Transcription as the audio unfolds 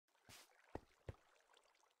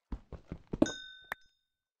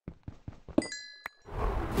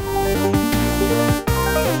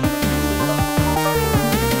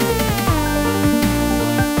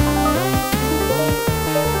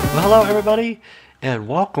Hello everybody, and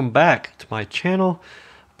welcome back to my channel.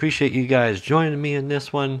 Appreciate you guys joining me in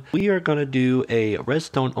this one. We are going to do a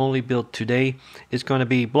redstone only build today. It's going to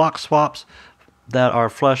be block swaps that are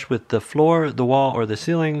flush with the floor, the wall, or the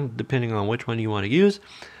ceiling, depending on which one you want to use.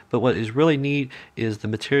 But what is really neat is the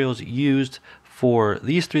materials used for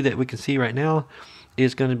these three that we can see right now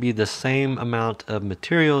is going to be the same amount of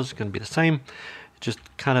materials. It's going to be the same, just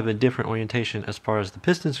kind of a different orientation as far as the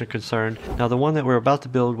pistons are concerned. Now the one that we're about to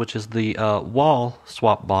build, which is the wall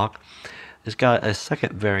swap block, has got a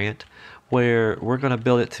second variant where we're going to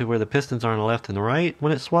build it to where the pistons are on the left and the right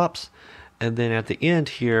when it swaps. And then at the end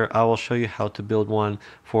here, I will show you how to build one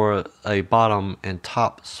for a bottom and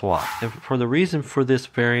top swap. And for the reason for this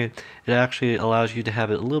variant, it actually allows you to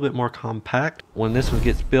have it a little bit more compact. When this one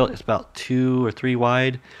gets built, it's about 2 or 3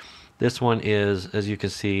 wide. This one is, as you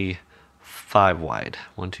can see, 5 wide.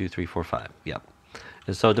 1, 2, 3, 4, 5. Yep.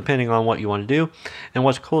 And so depending on what you want to do. And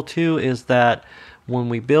what's cool too is that when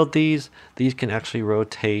we build these can actually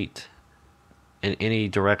rotate in any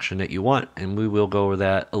direction that you want, and we will go over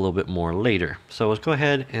that a little bit more later. So let's go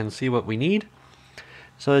ahead and see what we need.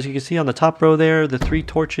 So as you can see on the top row there, the 3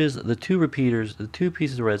 torches, the 2 repeaters, the 2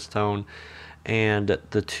 pieces of redstone, and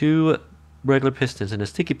the 2 regular pistons, and a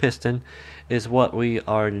sticky piston is what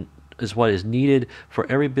is needed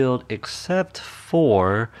for every build except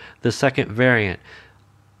for the second variant.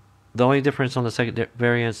 The only difference on the second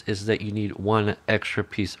variant is that you need 1 extra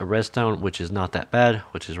piece of redstone, which is not that bad,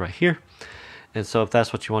 which is right here. And so if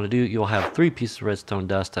that's what you want to do, you'll have 3 pieces of redstone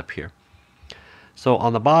dust up here. So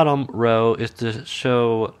on the bottom row is to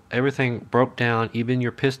show everything broke down, even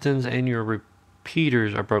your pistons and your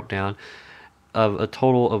repeaters are broke down, of a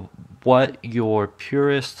total of what your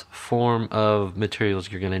purest form of materials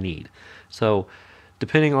you're going to need. So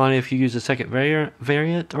depending on if you use the second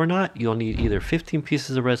variant or not, you'll need either 15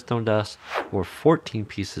 pieces of redstone dust or 14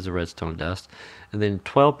 pieces of redstone dust, and then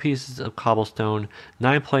 12 pieces of cobblestone,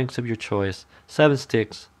 9 planks of your choice, 7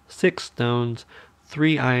 sticks, 6 stones,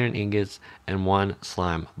 3 iron ingots, and 1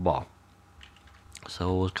 slime ball.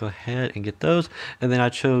 So we'll go ahead and get those. And then I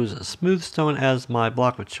chose smooth stone as my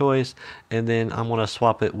block of choice, and then I'm going to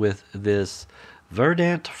swap it with this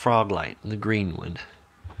verdant frog light, the green one.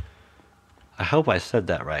 I hope I said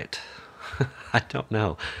that right. I don't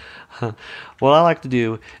know. What I like to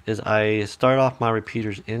do is I start off my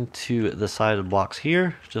repeaters into the side of the blocks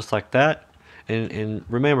here, just like that. And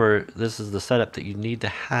remember, this is the setup that you need to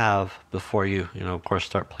have before you of course,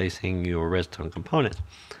 start placing your redstone components.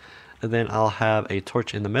 And then I'll have a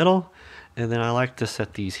torch in the middle, and then I like to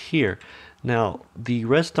set these here. Now, the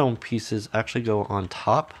redstone pieces actually go on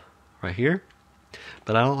top, right here,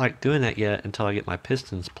 but I don't like doing that yet until I get my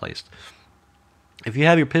pistons placed. If you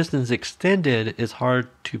have your pistons extended, it's hard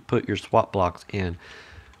to put your swap blocks in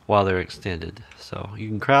while they're extended. So you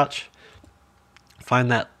can crouch, find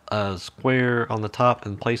that square on the top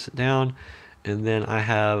and place it down, and then I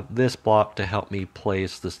have this block to help me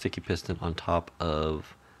place the sticky piston on top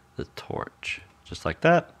of the torch, just like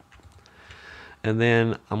that. And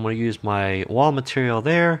then I'm going to use my wall material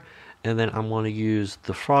there, and then I'm going to use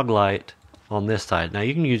the frog light on this side. Now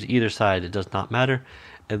you can use either side, it does not matter.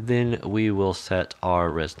 And then we will set our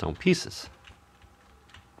redstone pieces,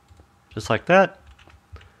 just like that.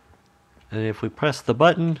 And if we press the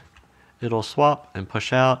button, it'll swap and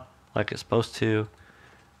push out like it's supposed to,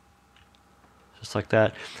 just like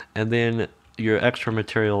that. And then your extra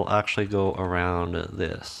material will actually go around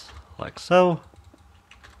this, like so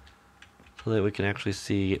that we can actually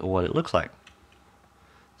see what it looks like.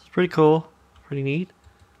 It's pretty cool, pretty neat.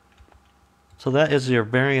 So that is your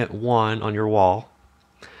variant 1 on your wall.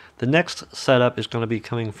 The next setup is going to be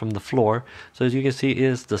coming from the floor. So as you can see, it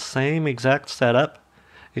is the same exact setup,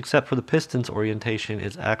 except for the pistons orientation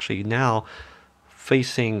is actually now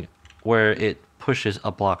facing where it pushes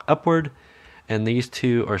a block upward, and these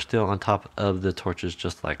 2 are still on top of the torches,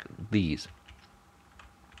 just like these.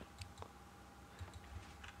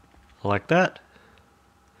 Like that.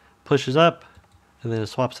 Pushes up, and then it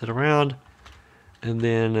swaps it around, and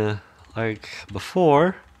then like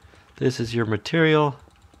before, this is your material,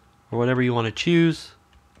 or whatever you want to choose.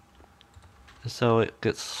 And so it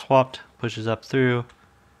gets swapped, pushes up through,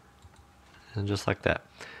 and just like that.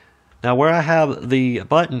 Now where I have the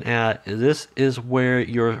button at, this is where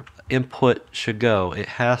your input should go. It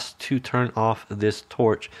has to turn off this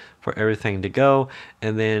torch for everything to go,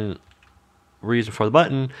 and then reason for the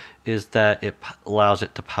button is that it allows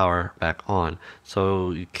it to power back on.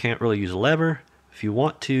 So you can't really use a lever. If you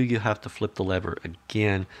want to, you have to flip the lever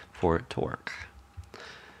again for it to work.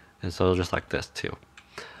 And so just like this too.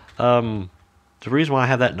 The reason why I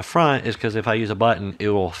have that in the front is because if I use a button, it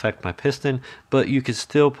will affect my piston, but you can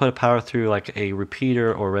still put a power through like a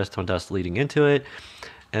repeater or redstone dust leading into it.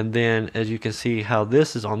 And then as you can see how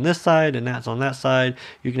this is on this side and that's on that side,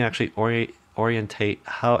 you can actually orientate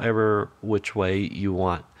however which way you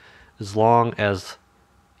want. As long as,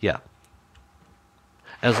 yeah.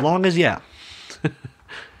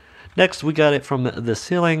 Next, we got it from the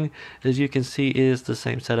ceiling. As you can see, is the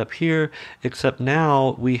same setup here, except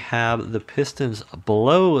now we have the pistons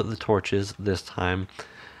below the torches this time,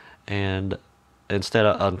 and instead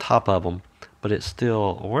of on top of them, but it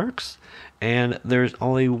still works. And there's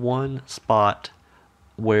only one spot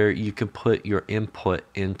where you can put your input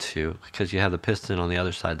into, because you have the piston on the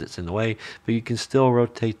other side that's in the way, but you can still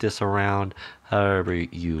rotate this around however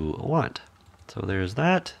you want. So there's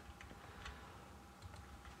that.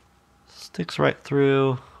 Sticks right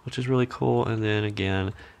through, which is really cool. And then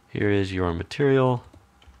again, here is your material.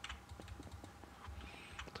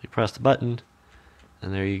 So you press the button,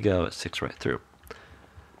 and there you go, it sticks right through.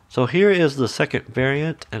 So here is the second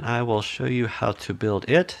variant, and I will show you how to build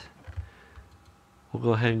it. We'll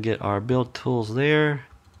go ahead and get our build tools there,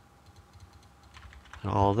 and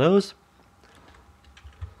all of those.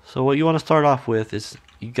 So what you want to start off with is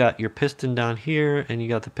you got your piston down here and you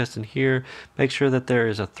got the piston here. Make sure that there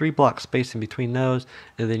is a 3-block space in between those,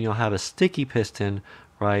 and then you'll have a sticky piston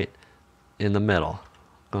right in the middle.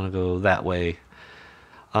 I'm going to go that way.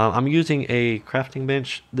 I'm using a crafting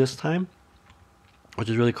bench this time, which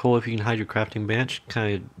is really cool if you can hide your crafting bench,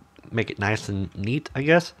 kind of make it nice and neat, I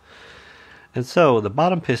guess. And so the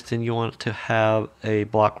bottom piston, you want to have a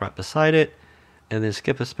block right beside it, and then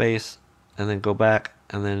skip a space, and then go back,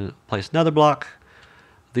 and then place another block.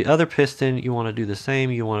 The other piston, you want to do the same.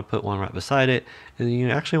 You want to put one right beside it, and then you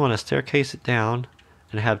actually want to staircase it down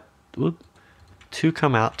and have two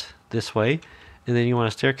come out this way, and then you want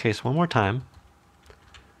to staircase one more time,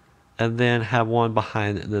 and then have one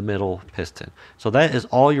behind the middle piston. So that is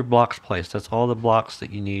all your blocks placed. That's all the blocks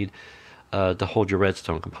that you need to hold your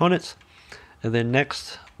redstone components. And then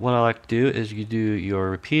next, what I like to do is you do your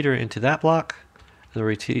repeater into that block, and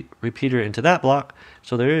the repeater into that block.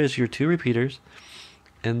 So there is your 2 repeaters.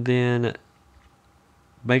 And then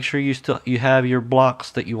make sure you have your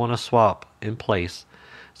blocks that you want to swap in place.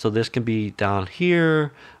 So this can be down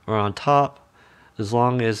here or on top, as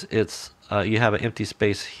long as it's you have an empty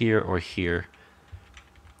space here or here.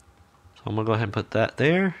 So I'm gonna go ahead and put that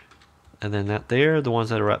there, and then that there. The ones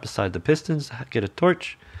that are right beside the pistons get a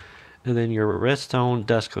torch, and then your redstone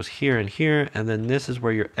dust goes here and here, and then this is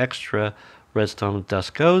where your extra redstone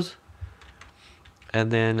dust goes. And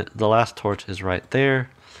then the last torch is right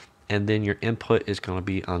there, and then your input is going to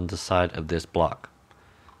be on the side of this block.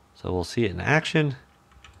 So we'll see it in action.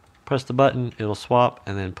 Press the button, it'll swap,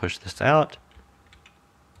 and then push this out,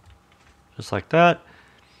 just like that.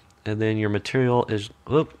 And then your material is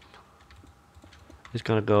going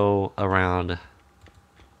to go around,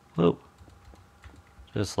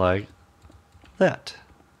 just like that.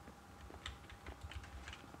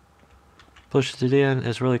 Pushes it in.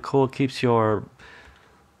 It's really cool. It keeps your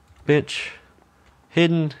bench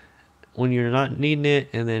hidden when you're not needing it,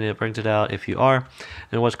 and then it brings it out if you are.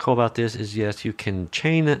 And what's cool about this is, yes, you can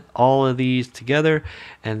chain all of these together,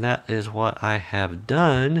 and that is what I have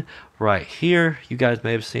done right here. You guys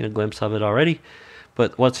may have seen a glimpse of it already,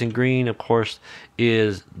 but what's in green, of course,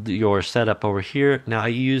 is your setup over here. Now I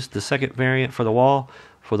used the second variant for the wall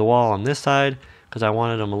on this side because I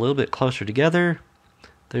wanted them a little bit closer together.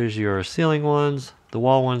 There's your ceiling ones, the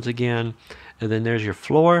wall ones again, and then there's your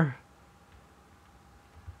floor.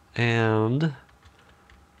 And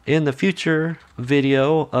in the future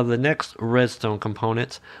video of the next redstone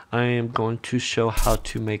components, I am going to show how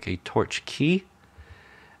to make a torch key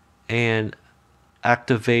and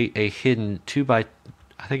activate a hidden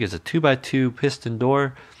 2x2 piston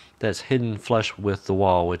door that's hidden flush with the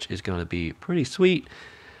wall, which is going to be pretty sweet.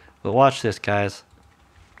 But watch this, guys.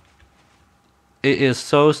 It is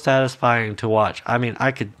so satisfying to watch. I mean,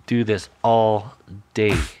 I could do this all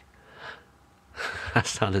day. That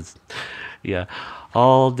sounded, yeah,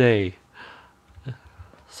 all day.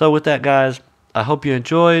 So with that, guys, I hope you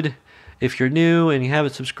enjoyed. If you're new and you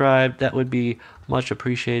haven't subscribed, that would be much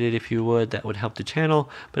appreciated if you would. That would help the channel.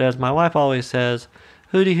 But as my wife always says,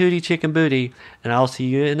 hooty hooty chicken booty, and I'll see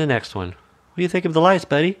you in the next one. What do you think of the lights,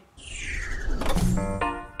 buddy?